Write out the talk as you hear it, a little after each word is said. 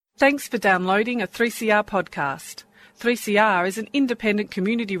Thanks for downloading a 3CR podcast. 3CR is an independent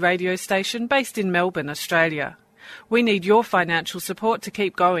community radio station based in Melbourne, Australia. We need your financial support to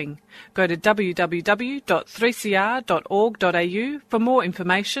keep going. Go to www.3cr.org.au for more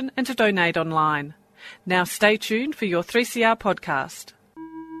information and to donate online. Now stay tuned for your 3CR podcast.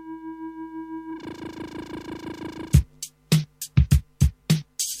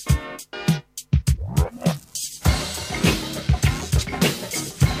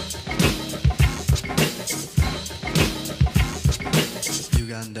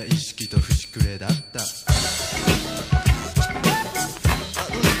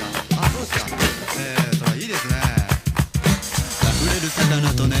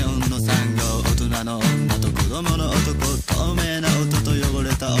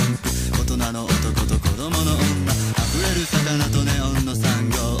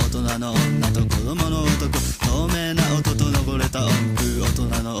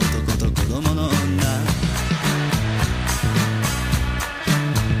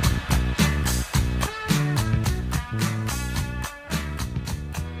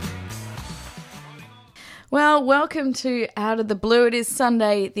 Well, welcome to Out of the Blue. It is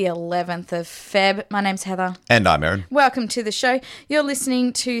Sunday, the 11th of Feb. My name's Heather. And I'm Aaron. Welcome to the show. You're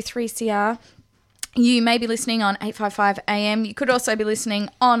listening to 3CR. You may be listening on 855 AM. You could also be listening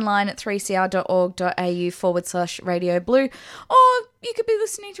online at 3cr.org.au/Radio Blue. Or you could be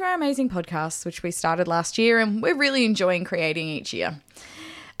listening to our amazing podcasts, which we started last year and we're really enjoying creating each year.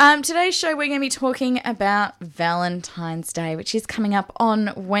 Today's show, we're going to be talking about Valentine's Day, which is coming up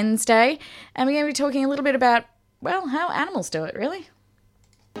on Wednesday. And we're going to be talking a little bit about, well, how animals do it, really.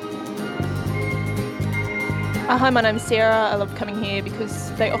 Hi, my name's Sarah. I love coming here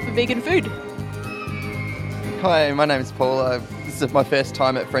because they offer vegan food. Hi, my name's Paul. This is my first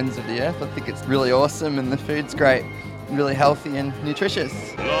time at Friends of the Earth. I think it's really awesome and the food's great, really healthy and nutritious.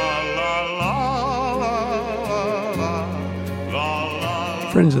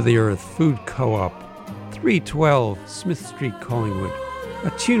 Friends of the Earth Food Co-op, 312 Smith Street, Collingwood.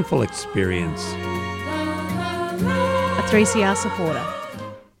 A tuneful experience. A 3CR supporter.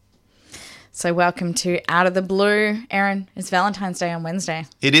 So welcome to Out of the Blue. Aaron, it's Valentine's Day on Wednesday.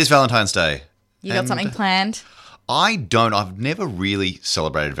 It is Valentine's Day. You got something planned? I don't. I've never really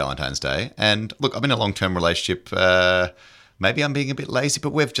celebrated Valentine's Day. And look, I'm in a long-term relationship. Maybe I'm being a bit lazy,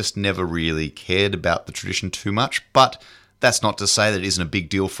 but we've just never really cared about the tradition too much. But that's not to say that it isn't a big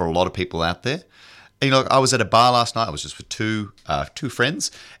deal for a lot of people out there. You know, I was at a bar last night. I was just with two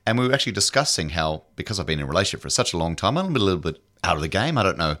friends, and we were actually discussing how, because I've been in a relationship for such a long time, I'm a little bit out of the game. I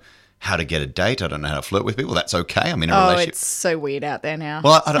don't know how to get a date. I don't know how to flirt with people. That's okay. I'm in a relationship. Oh, it's so weird out there now.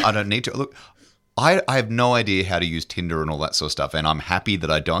 Well, I don't need to. Look, I have no idea how to use Tinder and all that sort of stuff, and I'm happy that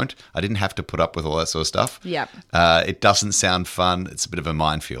I don't. I didn't have to put up with all that sort of stuff. Yep. It doesn't sound fun. It's a bit of a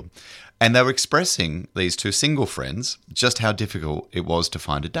minefield. And they were expressing, these two single friends, just how difficult it was to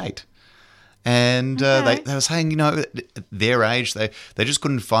find a date. And they were saying, you know, at their age, they just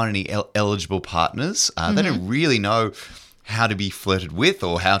couldn't find any eligible partners. They didn't really know how to be flirted with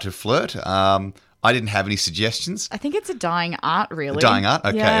or how to flirt. I didn't have any suggestions. I think it's a dying art, really. A dying art?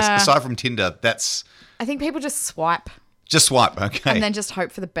 Okay. Yeah. Aside from Tinder, that's... I think people just swipe. Just swipe, okay. And then just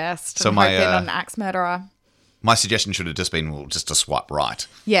hope for the best. So and hope they're not an axe murderer. My suggestion should have just been, well, just to swipe right.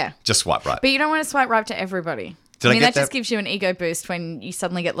 Yeah. Just swipe right. But you don't want to swipe right to everybody. That just gives you an ego boost when you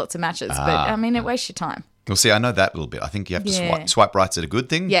suddenly get lots of matches. But, I mean, it wastes your time. Well, see, I know that little bit. I think you have to swipe right's a good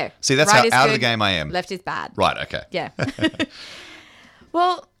thing. Yeah. See, that's right how out good, of the game I am. Left is bad. Right, okay. Yeah.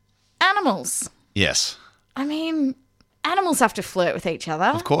 Well, animals. Yes. I mean, animals have to flirt with each other.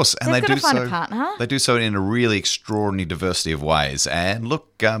 Of course. And they've they got do to find so. A partner. They do so in a really extraordinary diversity of ways. And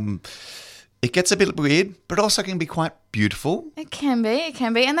look, it gets a bit weird, but also can be quite beautiful. It can be.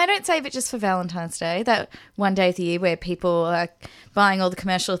 And they don't save it just for Valentine's Day, that one day of the year where people are buying all the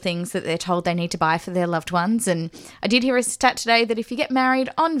commercial things that they're told they need to buy for their loved ones. And I did hear a stat today that if you get married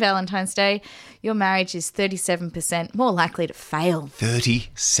on Valentine's Day, your marriage is 37% more likely to fail.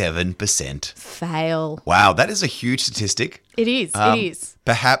 37%. Fail. Wow, that is a huge statistic. It is.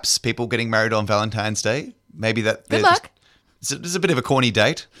 Perhaps people getting married on Valentine's Day, maybe that... Good luck. It's a bit of a corny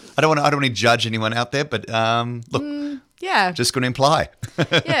date. I don't want to judge anyone out there, but look, yeah, just going to imply.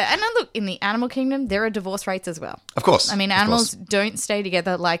 Yeah, and look, in the animal kingdom, there are divorce rates as well. Of course. I mean, animals don't stay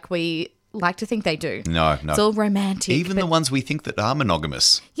together like we like to think they do. No. It's all romantic. Even the ones we think that are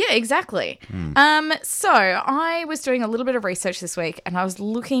monogamous. Yeah, exactly. So I was doing a little bit of research this week, and I was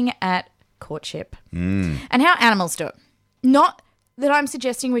looking at courtship and how animals do it. Not that I'm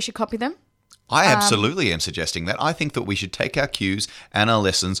suggesting we should copy them. I absolutely am suggesting that. I think that we should take our cues and our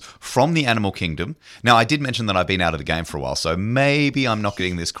lessons from the animal kingdom. Now, I did mention that I've been out of the game for a while, so maybe I'm not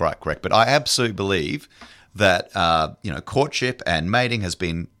getting this quite correct, but I absolutely believe that courtship and mating has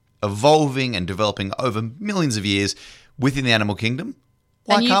been evolving and developing over millions of years within the animal kingdom.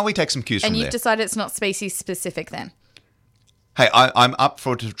 Why can't we take some cues from And there? you've decided it's not species specific then? Hey, I'm up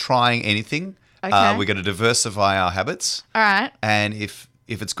for trying anything. Okay. We're going to diversify our habits. All right. And if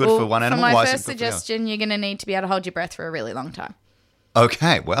it's good for one animal, for my why is first it good for the other? suggestion, you're going to need to be able to hold your breath for a really long time.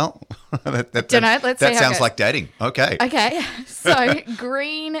 Okay, well, that Let's see how it sounds goes. like dating. Okay. Okay, so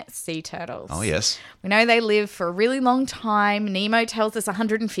green sea turtles. Oh, yes. We know they live for a really long time. Nemo tells us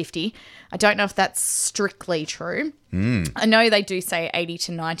 150. I don't know if that's strictly true. I know they do say 80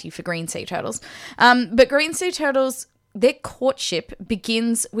 to 90 for green sea turtles. But green sea turtles, their courtship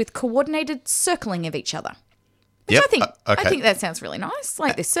begins with coordinated circling of each other. Which Yep, I okay. think that sounds really nice.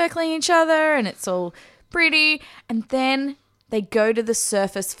 Like they're circling each other and it's all pretty. And then they go to the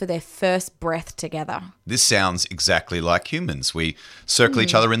surface for their first breath together. This sounds exactly like humans. We circle Hmm.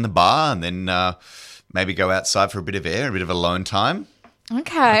 each other in the bar and then maybe go outside for a bit of air, a bit of alone time.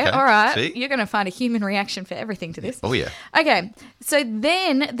 Okay, all right. see? You're going to find a human reaction for everything to this. Oh, yeah. Okay, so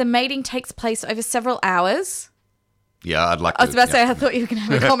then the mating takes place over several hours. Yeah, I'd like to. I was about to say, yeah. I thought you were going to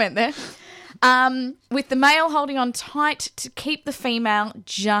have a comment there. With the male holding on tight to keep the female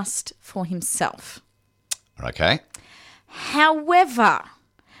just for himself. Okay. However,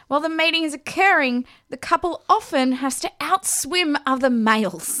 while the mating is occurring, the couple often has to outswim other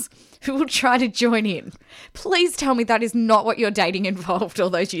males who will try to join in. Please tell me that is not what your dating involved all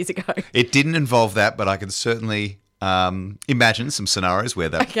those years ago. It didn't involve that, but I can certainly imagine some scenarios where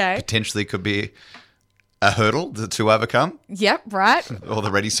that Okay. potentially could be a hurdle to overcome. Yep, right. All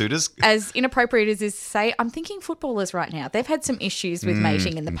the ready suitors. As inappropriate as is to say, I'm thinking footballers right now. They've had some issues with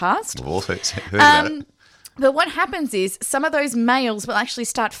mating in the past. We've all heard about it. But what happens is some of those males will actually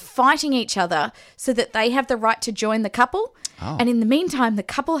start fighting each other so that they have the right to join the couple. Oh. And in the meantime, the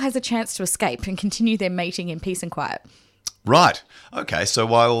couple has a chance to escape and continue their mating in peace and quiet. Right. Okay. So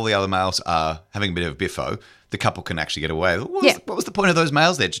while all the other males are having a bit of a biffo, the couple can actually get away. What was the point of those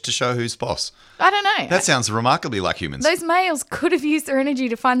males there? Just to show who's boss? I don't know. That sounds remarkably like humans. Those males could have used their energy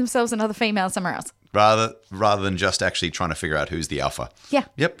to find themselves another female somewhere else. Rather than just actually trying to figure out who's the alpha. Yeah.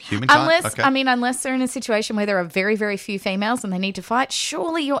 Yep. Humankind. Unless they're in a situation where there are very, very few females and they need to fight,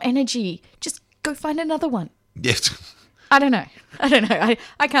 surely your energy, just go find another one. Yes. I don't know.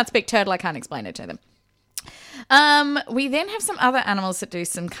 I can't speak turtle. I can't explain it to them. We then have some other animals that do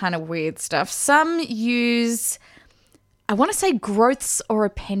some kind of weird stuff. Some use, I want to say growths or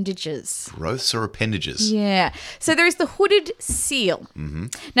appendages. Growths or appendages. Yeah. So there is the hooded seal. Mm-hmm.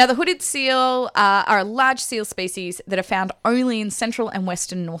 Now, the hooded seal are a large seal species that are found only in central and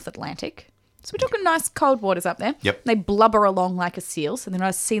western North Atlantic. So we're talking nice cold waters up there. Yep. They blubber along like a seal. So they're not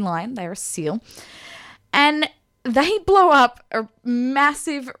a sea lion, they're a seal. And they blow up a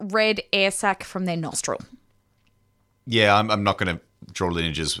massive red air sac from their nostril. Yeah, I'm not going to draw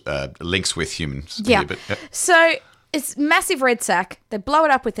links with humans. Yeah. Here, but So it's massive red sac. They blow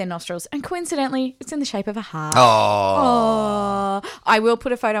it up with their nostrils. And coincidentally, it's in the shape of a heart. Oh. Oh, I will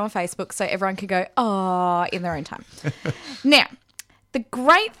put a photo on Facebook so everyone can go, oh, in their own time. Now, the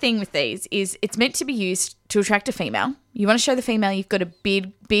great thing with these is it's meant to be used to attract a female. You want to show the female you've got a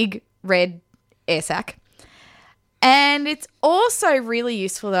big red air sac. And it's also really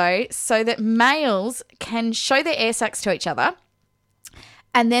useful, though, so that males can show their air sacs to each other.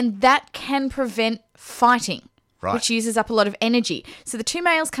 And then that can prevent fighting, Right. which uses up a lot of energy. So the two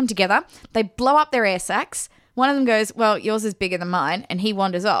males come together, they blow up their air sacs. One of them goes, well, yours is bigger than mine, and he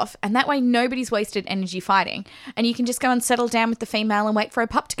wanders off. And that way nobody's wasted energy fighting. And you can just go and settle down with the female and wait for a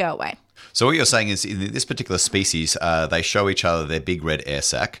pup to go away. So what you're saying is in this particular species, they show each other their big red air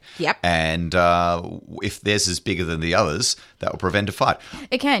sac. Yep. And if theirs is bigger than the others, that will prevent a fight.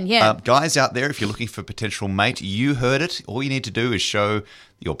 It can, yeah. Guys out there, if you're looking for a potential mate, you heard it. All you need to do is show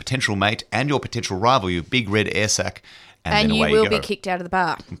your potential mate and your potential rival your big red air sac, and then you away will you go. be kicked out of the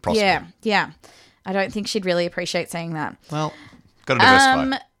bar. Possibly. Yeah. I don't think she'd really appreciate saying that. Well, got to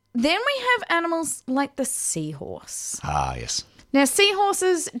diversify. Then we have animals like the seahorse. Ah, yes. Now,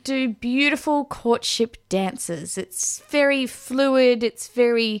 seahorses do beautiful courtship dances. It's very fluid. It's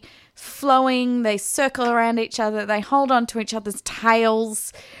very flowing. They circle around each other. They hold on to each other's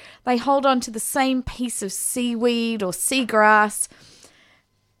tails. They hold on to the same piece of seaweed or seagrass.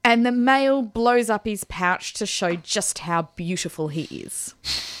 And the male blows up his pouch to show just how beautiful he is.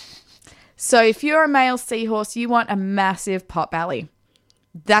 So if you're a male seahorse, you want a massive pot belly.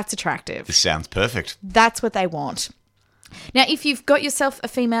 That's attractive. This sounds perfect. That's what they want. Now, if you've got yourself a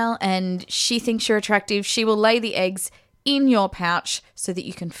female and she thinks you're attractive, she will lay the eggs in your pouch so that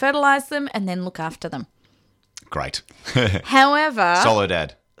you can fertilize them and then look after them. Great. However, Solo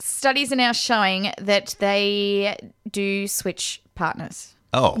dad. studies are now showing that they do switch partners.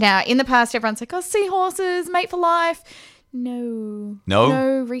 Oh. Now, in the past, everyone's like, oh, seahorses, mate for life. No. No?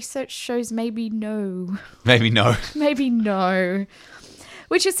 No, research shows maybe no. Maybe no. Maybe no.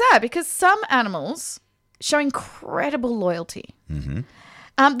 Which is sad because some animals show incredible loyalty.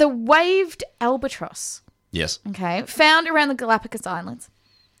 Mm-hmm. The waved albatross, Yes. okay, found around the Galapagos Islands.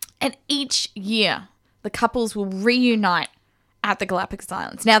 And each year, the couples will reunite at the Galapagos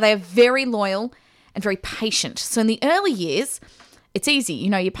Islands. Now, they are very loyal and very patient. So in the early years, it's easy. You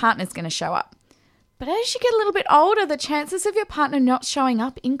know, your partner's going to show up. But as you get a little bit older, the chances of your partner not showing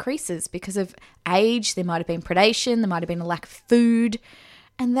up increases because of age. There might have been predation. There might have been a lack of food.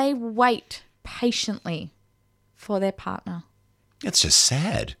 And they wait patiently for their partner. It's just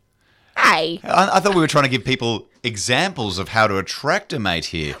sad. Hey. I thought we were trying to give people examples of how to attract a mate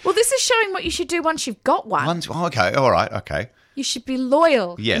here. Well, this is showing what you should do once you've got one. Okay, all right, okay. You should be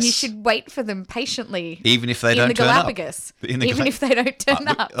loyal. Yes. And you should wait for them patiently. Even if they don't turn up. Even if they don't turn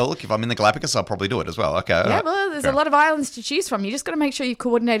up. Look, if I'm in the Galapagos, I'll probably do it as well. Okay. Yeah, well, there's a lot of islands to choose from. You just got to make sure you've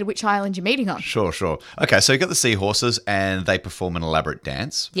coordinated which island you're meeting on. Sure. Okay, so you got the seahorses and they perform an elaborate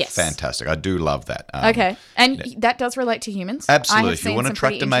dance. Yes. Fantastic. I do love that. Okay. And that does relate to humans. Absolutely. I have If you want to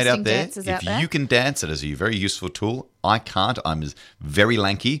attract a mate out there, if you can dance, it is a very useful tool. I can't. I'm very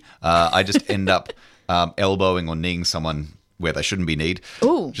lanky. I just end up elbowing or kneeing someone where they shouldn't be kneed,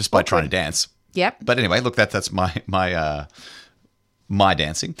 just by trying to dance. Yep. But anyway, look, that's my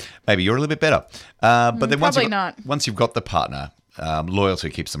dancing. Maybe you're a little bit better. But then once you've got the partner,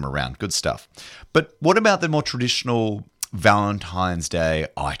 loyalty keeps them around. Good stuff. But what about the more traditional Valentine's Day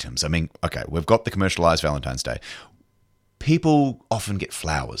items? I mean, okay, we've got the commercialized Valentine's Day. People often get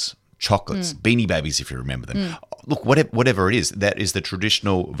flowers, chocolates, Beanie Babies, if you remember them. Look, whatever it is, that is the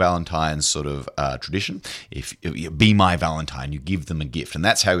traditional Valentine's sort of tradition. If you be my Valentine, you give them a gift, and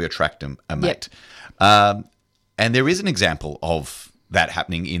that's how you attract a mate. Yep. And there is an example of that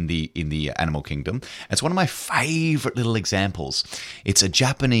happening in the animal kingdom. It's one of my favorite little examples. It's a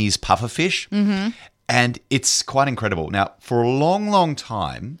Japanese pufferfish, and it's quite incredible. Now, for a long, long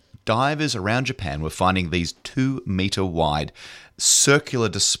time, divers around Japan were finding these 2-meter wide circular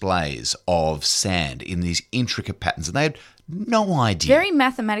displays of sand in these intricate patterns, and they had no idea. Very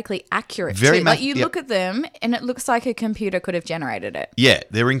mathematically accurate. Like you look at them and it looks like a computer could have generated it. Yeah,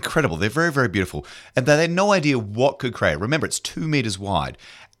 they're incredible. They're very, very beautiful. And they had no idea what could create. Remember, it's 2 meters wide.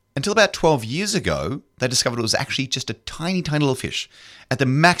 Until about 12 years ago, they discovered it was actually just a tiny, tiny little fish. At the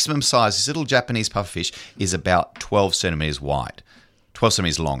maximum size, this little Japanese pufferfish is about 12 centimeters wide. 12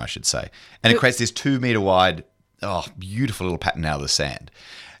 centimeters long, I should say. And it creates this 2 meter wide, beautiful little pattern out of the sand.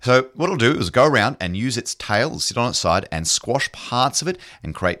 So what it'll do is go around and use its tail, sit on its side and squash parts of it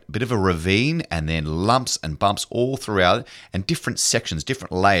and create a bit of a ravine and then lumps and bumps all throughout it and different sections,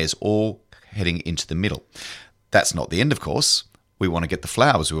 different layers all heading into the middle. That's not the end, of course. We want to get the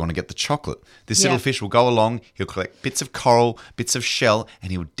flowers. We want to get the chocolate. This little fish will go along. He'll collect bits of coral, bits of shell,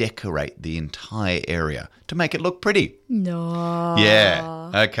 and he'll decorate the entire area to make it look pretty. No.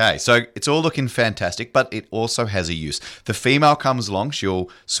 Yeah. Okay. So it's all looking fantastic, but it also has a use. The female comes along. She'll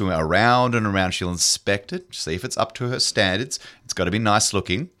swim around and around. She'll inspect it, see if it's up to her standards. It's got to be nice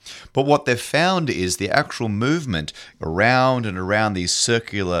looking. But what they've found is the actual movement around and around these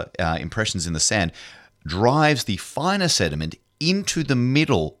circular impressions in the sand drives the finer sediment into the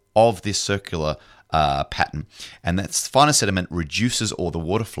middle of this circular pattern. And that finer sediment reduces all the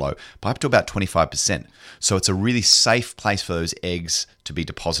water flow by up to about 25%. So it's a really safe place for those eggs to be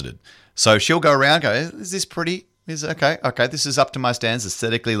deposited. So she'll go around, go, is this pretty? Is okay, this is up to my standards,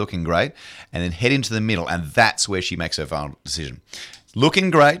 aesthetically looking great. And then head into the middle, and that's where she makes her final decision. Looking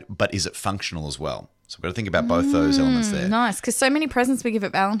great, but is it functional as well? So we've got to think about both those elements there. Nice, because so many presents we give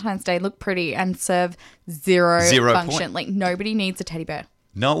at Valentine's Day look pretty and serve zero function. Point. Like nobody needs a teddy bear.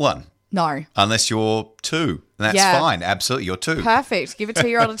 No one. No. Unless you're 2. And that's fine. Absolutely, you're 2. Perfect. Give a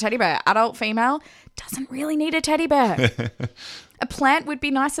 2-year-old a teddy bear. Adult female doesn't really need a teddy bear. A plant would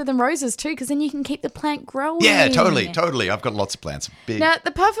be nicer than roses too, because then you can keep the plant growing. Yeah, totally. I've got lots of plants. Big. Now,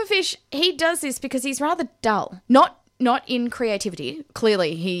 the pufferfish, he does this because he's rather dull. Not in creativity.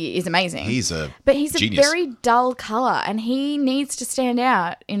 Clearly, he is amazing. But he's a very dull colour, and he needs to stand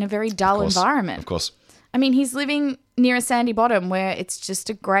out in a very dull environment. Of course. I mean, he's living near a sandy bottom where it's just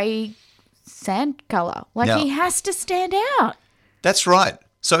a grey sand colour. He has to stand out. That's right.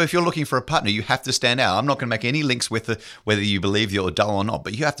 So if you're looking for a partner, you have to stand out. I'm not going to make any links with whether you believe you're dull or not,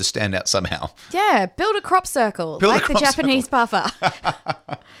 but you have to stand out somehow. Yeah, build a crop circle, like the Japanese puffer.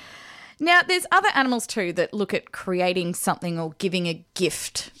 Now, there's other animals too that look at creating something or giving a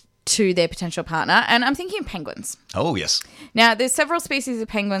gift to their potential partner, and I'm thinking of penguins. Oh, yes. Now, there's several species of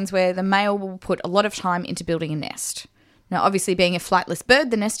penguins where the male will put a lot of time into building a nest. Now, obviously, being a flightless bird,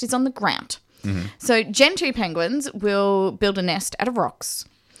 the nest is on the ground. Mm-hmm. So Gentoo penguins will build a nest out of rocks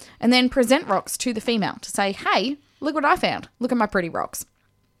and then present rocks to the female to say, hey, look what I found. Look at my pretty rocks.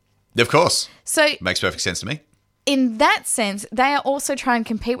 Of course. So makes perfect sense to me. In that sense, they are also trying to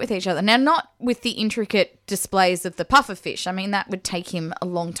compete with each other. Now, not with the intricate displays of the pufferfish. I mean, that would take him a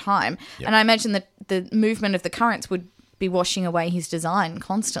long time. Yep. And I imagine that the movement of the currents would be washing away his design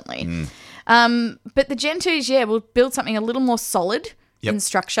constantly. But the Gentoos, will build something a little more solid in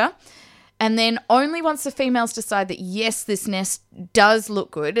structure. And then only once the females decide that, yes, this nest does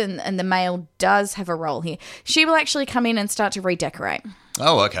look good and the male does have a role here, she will actually come in and start to redecorate.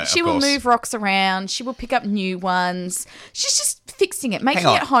 Oh, okay. She will move rocks around. She will pick up new ones. She's just fixing it, making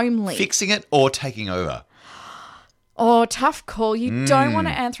it homely. Fixing it or taking over? Oh, tough call. You don't want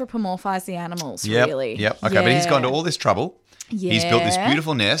to anthropomorphize the animals, really. Yep. Okay, but he's gone to all this trouble. Yeah. He's built this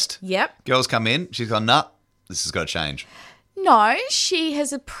beautiful nest. Yep. Girls come in. She's gone, nah, this has got to change. No, she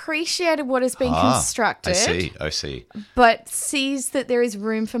has appreciated what has been constructed. I see. But sees that there is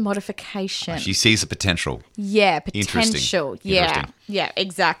room for modification. She sees the potential. Yeah, potential. Yeah,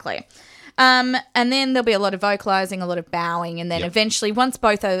 exactly. And then there'll be a lot of vocalizing, a lot of bowing, and then eventually, once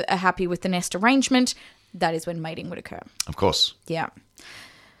both are happy with the nest arrangement, that is when mating would occur. Of course. Yeah.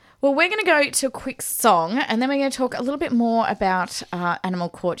 Well, we're going to go to a quick song, and then we're going to talk a little bit more about animal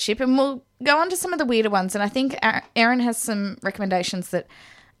courtship, and we'll go on to some of the weirder ones. And I think Erin has some recommendations that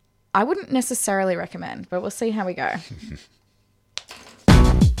I wouldn't necessarily recommend, but we'll see how we go.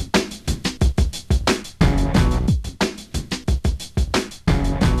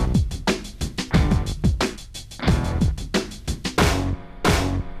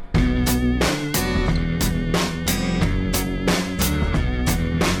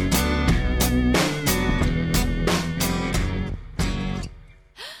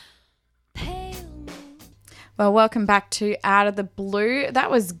 Well, welcome back to Out of the Blue.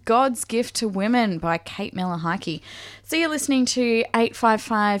 That was God's Gift to Women by Kate Miller-Heidke. So you're listening to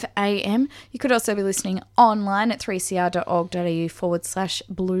 855 AM. You could also be listening online at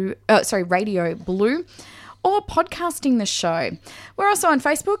 3cr.org.au/radio blue, or podcasting the show. We're also on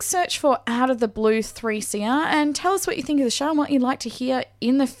Facebook. Search for Out of the Blue 3CR and tell us what you think of the show and what you'd like to hear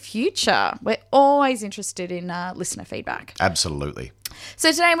in the future. We're always interested in listener feedback. Absolutely.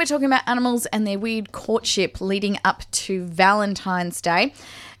 So today we're talking about animals and their weird courtship leading up to Valentine's Day.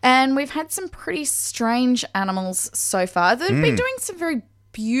 And we've had some pretty strange animals so far that have been doing some very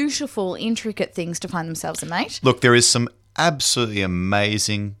beautiful, intricate things to find themselves a mate. Look, there is some absolutely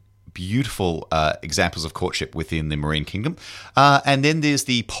amazing, beautiful examples of courtship within the marine kingdom. And then there's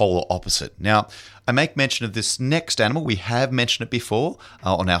the polar opposite. Now, I make mention of this next animal. We have mentioned it before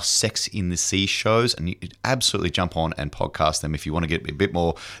on our Sex in the Sea shows, and you could absolutely jump on and podcast them if you want to get a bit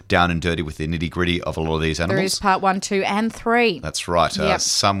more down and dirty with the nitty-gritty of a lot of these animals. There is part 1, 2, and 3. That's right.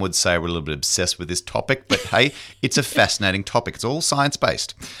 Some would say we're a little bit obsessed with this topic, but hey, it's a fascinating topic. It's all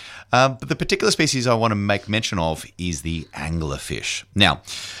science-based. But the particular species I want to make mention of is the anglerfish. Now,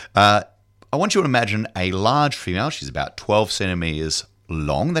 I want you to imagine a large female. She's about 12 centimeters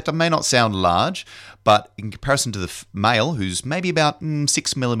long. That may not sound large, but in comparison to the male, who's maybe about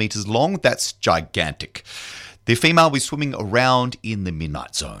 6 millimeters long, that's gigantic. The female will be swimming around in the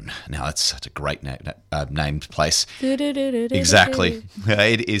midnight zone. Now, that's such a great named place. Exactly.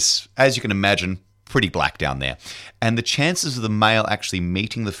 It is, as you can imagine, pretty black down there. And the chances of the male actually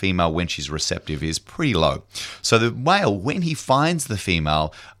meeting the female when she's receptive is pretty low. So the male, when he finds the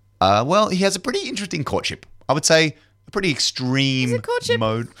female, he has a pretty interesting courtship. I would say a pretty extreme is it courtship?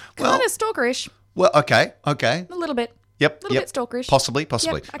 Mode. Kind of stalkerish. Well, okay. A little bit. Yep. A little bit stalkerish. Possibly.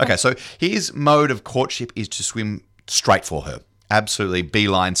 Yep, Okay, so his mode of courtship is to swim straight for her. Absolutely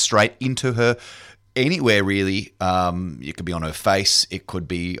beeline straight into her. Anywhere, really. It could be on her face. It could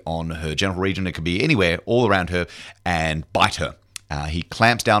be on her genital region. It could be anywhere, all around her, and bite her. He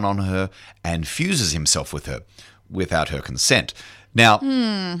clamps down on her and fuses himself with her without her consent.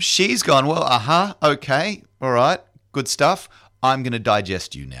 Now, she's gone, well, okay, all right, good stuff. I'm going to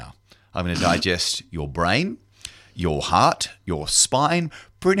digest you now. I'm going to digest your brain, your heart, your spine,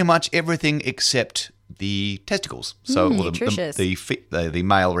 pretty much everything except the testicles, so or nutritious. the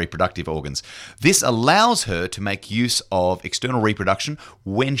male reproductive organs. This allows her to make use of external reproduction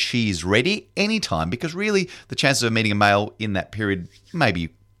when she is ready, anytime, because really the chances of meeting a male in that period may be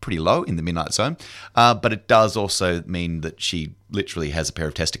pretty low in the midnight zone, but it does also mean that she literally has a pair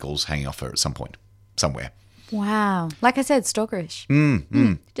of testicles hanging off her at some point, somewhere. Wow. Like I said, stalkerish.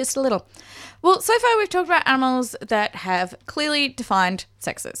 Just a little. Well, so far we've talked about animals that have clearly defined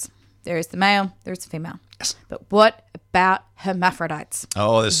sexes. There is the male, there is the female. Yes. But what about hermaphrodites?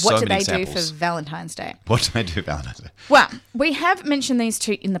 Oh, there's What so do many they do examples. for Valentine's Day? What do they do, Valentine's Day? Well, we have mentioned these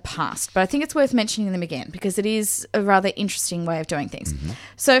two in the past, but I think it's worth mentioning them again because it is a rather interesting way of doing things.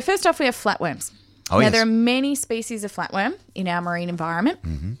 So first off, we have flatworms. Oh, now, yes. there are many species of flatworm in our marine environment,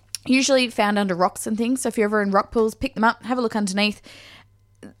 usually found under rocks and things. So if you're ever in rock pools, pick them up, have a look underneath.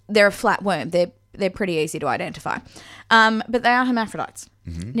 They're a flatworm. They're pretty easy to identify. But they are hermaphrodites.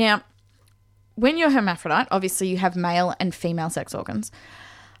 Now, when you're a hermaphrodite, obviously you have male and female sex organs.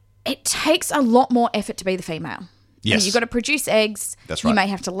 It takes a lot more effort to be the female. Yes. You've got to produce eggs. That's You right. may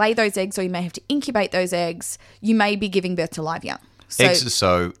have to lay those eggs or you may have to incubate those eggs. You may be giving birth to live young. So, Eggs are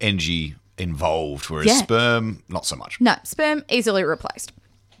so energy involved, whereas Yeah. sperm, not so much. no, sperm easily replaced.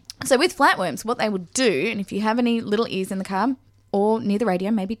 So with flatworms, what they will do, and if you have any little ears in the car or near the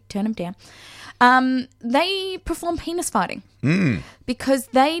radio, maybe turn them down, they perform penis fighting because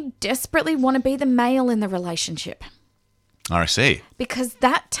they desperately want to be the male in the relationship I see. because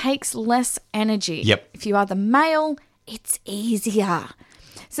that takes less energy. Yep. If you are the male, it's easier.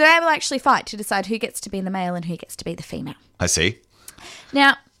 So they will actually fight to decide who gets to be the male and who gets to be the female. I see.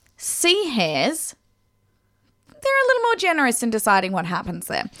 Now, sea hares, they're a little more generous in deciding what happens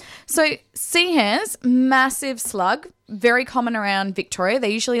there. So sea hares, massive slug, very common around Victoria. They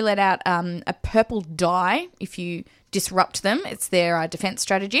usually let out a purple dye if you disrupt them. It's their defense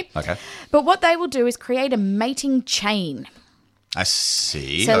strategy. Okay. But what they will do is create a mating chain. I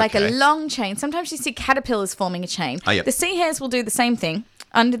see. So like a Okay. long chain. Sometimes you see caterpillars forming a chain. Oh, yep. The sea hares will do the same thing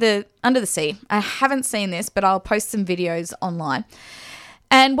under the sea. I haven't seen this, but I'll post some videos online.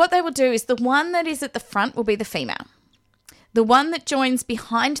 And what they will do is the one that is at the front will be the female. The one that joins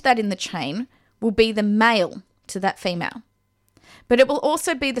behind that in the chain will be the male to that female. But it will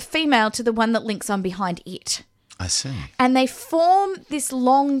also be the female to the one that links on behind it. I see. And they form this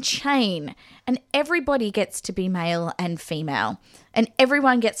long chain, and everybody gets to be male and female, and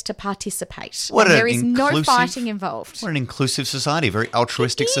everyone gets to participate. What and an there is no inclusive- fighting involved. What an inclusive society, a very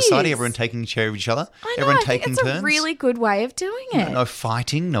altruistic It society. is. Everyone taking care of each other. I know, Everyone I think taking it's turns. a really good way of doing it. No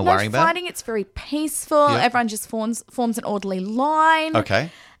fighting, no No worrying about fighting. It's very peaceful. Yeah. Everyone just forms an orderly line. it. Okay.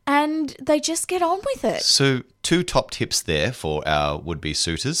 And they just get on with it. So, two top tips there for our would-be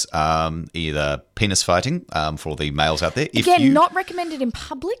suitors. Either penis fighting for all the males out there. Again, not recommended in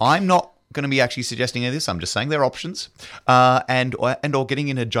public. I'm not going to be actually suggesting any of this. I'm just saying there are options. Or getting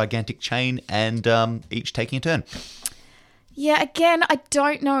in a gigantic chain and each taking a turn. Yeah, again, I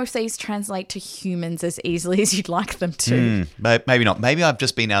don't know if these translate to humans as easily as you'd like them to. Maybe not. Maybe I've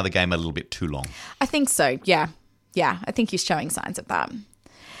just been out of the game a little bit too long. I think so, yeah. Yeah, I think you're showing signs of that.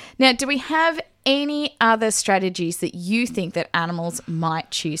 Now, do we have any other strategies that you think that animals might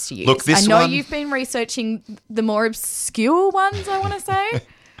choose to use? Look, this I know one- you've been researching the more obscure ones, I want to say.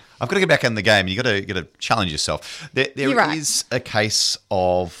 I've got to get back in the game. You've got to challenge yourself. There You're right. is a case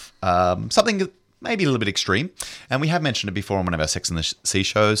of something that maybe a little bit extreme, and we have mentioned it before on one of our Sex and the Sea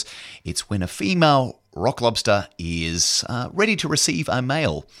shows. It's when a female rock lobster is ready to receive a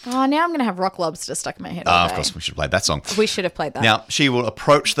male. Oh, now I'm going to have rock lobster stuck in my head all Of day. course, we should have played that song. We should have played that. Now, she will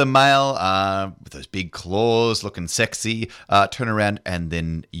approach the male with those big claws, looking sexy, turn around, and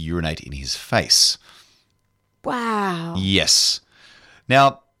then urinate in his face. Wow. Yes.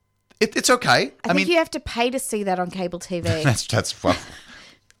 Now, it's okay. I think you have to pay to see that on cable TV. That's well,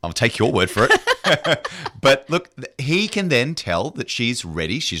 I'll take your word for it. But look, he can then tell that she's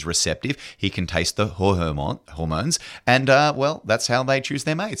ready, she's receptive. He can taste the hormones, and well, that's how they choose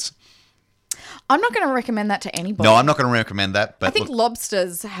their mates. I'm not going to recommend that to anybody. No, I'm not going to recommend that. But I think look,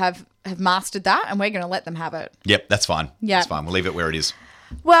 lobsters have mastered that, and we're going to let them have it. yep, that's fine. Yeah. That's fine. We'll leave it where it is.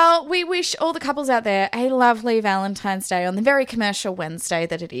 Well, we wish all the couples out there a lovely Valentine's Day on the very commercial Wednesday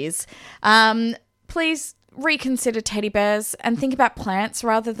that it is. Please reconsider teddy bears and think about plants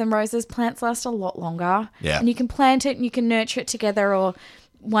rather than roses. Plants last a lot longer. Yeah. And you can plant it and you can nurture it together, or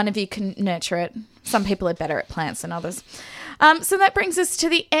one of you can nurture it. Some people are better at plants than others. So that brings us to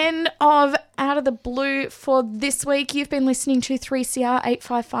the end of Out of the Blue for this week. You've been listening to 3CR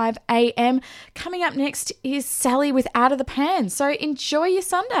 855 AM. Coming up next is Sally with Out of the Pan. So enjoy your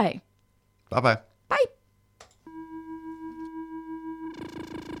Sunday. Bye-bye. Bye.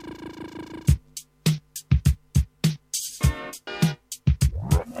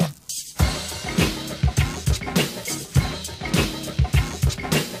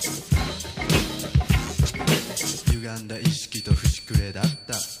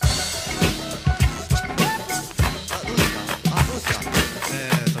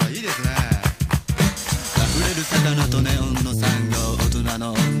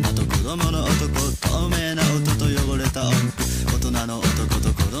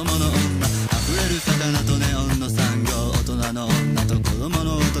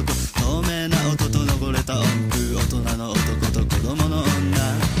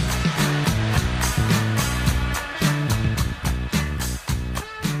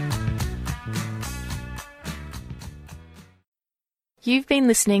 You've been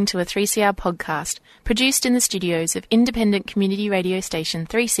listening to a 3CR podcast produced in the studios of independent community radio station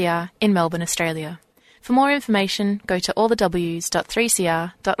 3CR in Melbourne, Australia. For more information, go to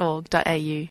allthews.3cr.org.au.